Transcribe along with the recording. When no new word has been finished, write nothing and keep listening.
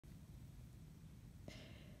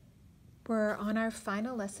We're on our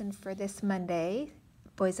final lesson for this Monday,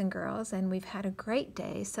 boys and girls, and we've had a great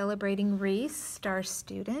day celebrating Reese, Star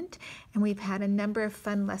Student, and we've had a number of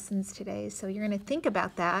fun lessons today. So you're going to think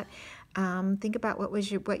about that. Think about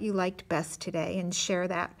what you liked best today and share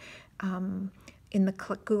that in the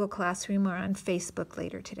Google Classroom or on Facebook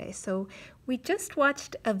later today. So we just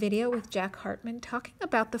watched a video with Jack Hartman talking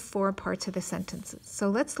about the 4 parts of the sentences. So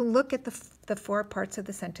let's look at the 4 parts of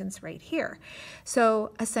the sentence right here.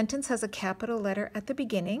 So a sentence has a capital letter at the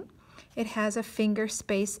beginning. It has a finger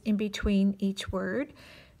space in between each word.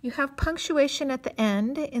 You have punctuation at the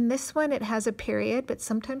end. In this one, it has a period, but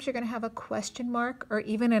sometimes you're going to have a question mark or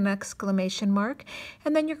even an exclamation mark.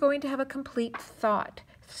 And then you're going to have a complete thought.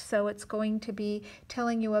 So it's going to be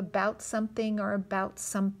telling you about something or about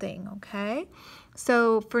something, okay?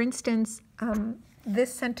 So, for instance,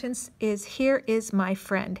 this sentence is, "Here is my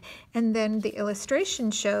friend." And then the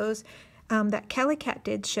illustration shows that Kelly Cat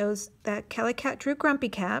shows that Kelly Cat drew Grumpy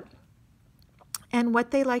Cat and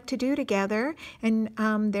what they like to do together. And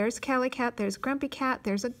there's Kelly Cat, there's Grumpy Cat,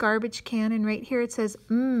 there's a garbage can, and right here it says,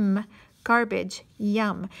 garbage,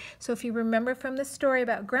 yum. So if you remember from the story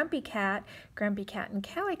about Grumpy Cat and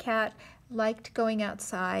Kelly Cat liked going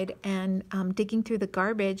outside and digging through the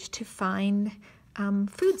garbage to find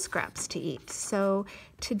food scraps to eat. So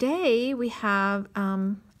today we have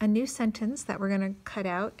a new sentence that we're going to cut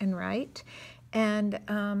out and write. And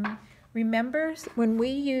remember, when we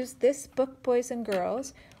use this book, boys and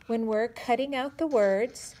girls, when we're cutting out the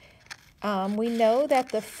words, we know that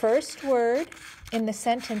the first word in the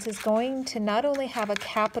sentence is going to not only have a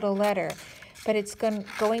capital letter, but it's going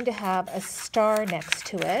to have a star next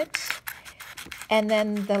to it. And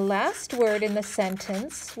then the last word in the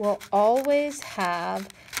sentence will always have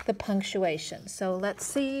the punctuation. So let's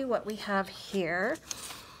see what we have here.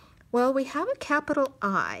 Well, we have a capital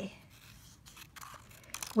I.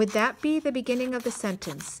 Would that be the beginning of the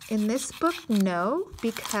sentence? In this book, no,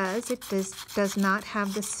 because it does not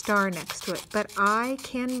have the star next to it. But I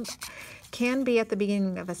can be at the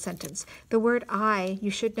beginning of a sentence. The word I,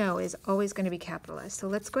 you should know, is always going to be capitalized. So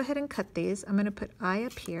let's go ahead and cut these. I'm going to put I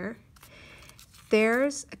up here.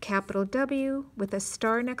 There's a capital W with a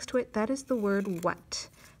star next to it. That is the word what.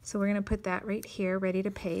 So we're going to put that right here, ready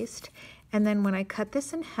to paste. And then when I cut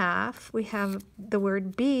this in half, we have the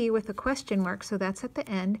word be with a question mark, so that's at the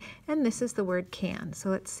end, and this is the word can. So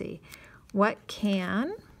let's see. What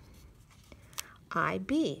can I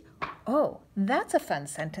be? Oh, that's a fun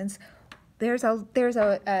sentence. There's a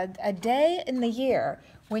day in the year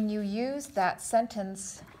when you use that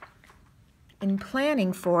sentence in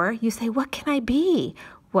planning for, you say, what can I be?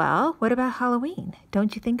 Well, what about Halloween?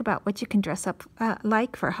 Don't you think about what you can dress up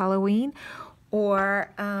like for Halloween? Or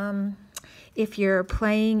if you're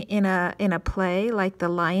playing in a play like The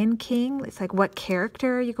Lion King, it's like, what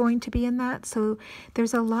character are you going to be in that? So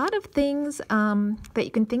there's a lot of things that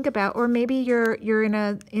you can think about. Or maybe you're going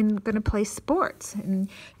to play sports, and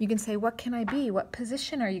you can say, what can I be? What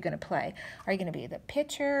position are you going to play? Are you going to be the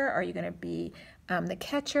pitcher? Are you going to be the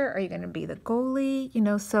catcher? Are you going to be the goalie? You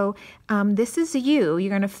know, so this is you. You're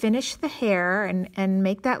going to finish the hair and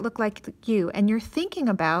make that look like you, and you're thinking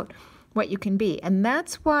about what you can be. And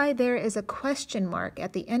that's why there is a question mark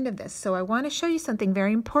at the end of this. So I want to show you something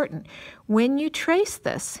very important. When you trace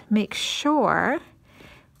this, make sure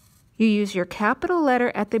you use your capital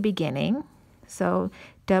letter at the beginning. So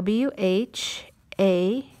W-H-A-T,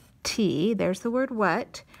 there's the word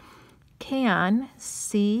what, can,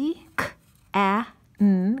 C-K-A-N,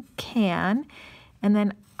 can, and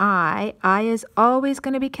then I is always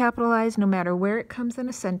going to be capitalized no matter where it comes in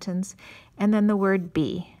a sentence, and then the word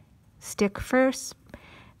be. Stick first,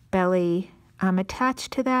 belly attached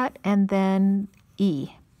to that, and then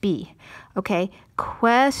be. Okay,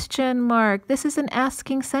 question mark. This is an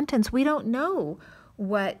asking sentence. We don't know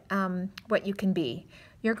what you can be.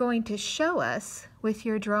 You're going to show us with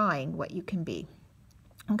your drawing what you can be.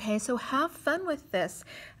 Okay, so have fun with this.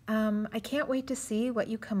 I can't wait to see what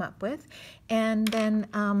you come up with. And then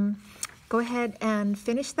go ahead and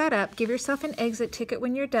finish that up. Give yourself an exit ticket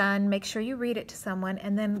when you're done. Make sure you read it to someone.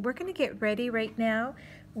 And then we're going to get ready right now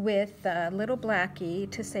with little Blackie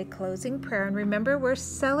to say closing prayer. And remember, we're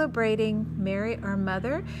celebrating Mary, our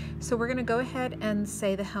mother. So we're going to go ahead and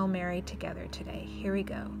say the Hail Mary together today. Here we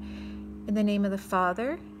go. In the name of the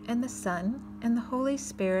Father, and the Son, and the Holy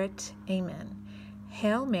Spirit. Amen.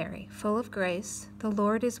 Hail Mary, full of grace, the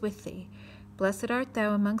Lord is with thee. Blessed art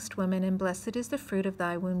thou amongst women, and blessed is the fruit of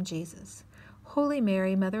thy womb, Jesus. Holy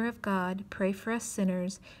Mary, Mother of God, pray for us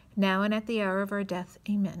sinners, now and at the hour of our death.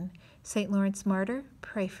 Amen. St. Lawrence Martyr,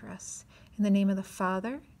 pray for us. In the name of the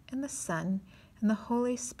Father, and the Son, and the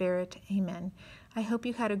Holy Spirit. Amen. I hope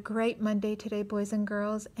you had a great Monday today, boys and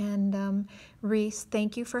girls. And Reese,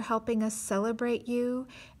 thank you for helping us celebrate you.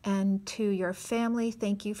 And to your family,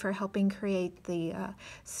 thank you for helping create the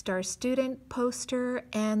Star Student poster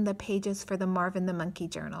and the pages for the Marvin the Monkey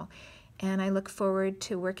Journal. And I look forward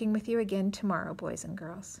to working with you again tomorrow, boys and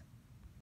girls.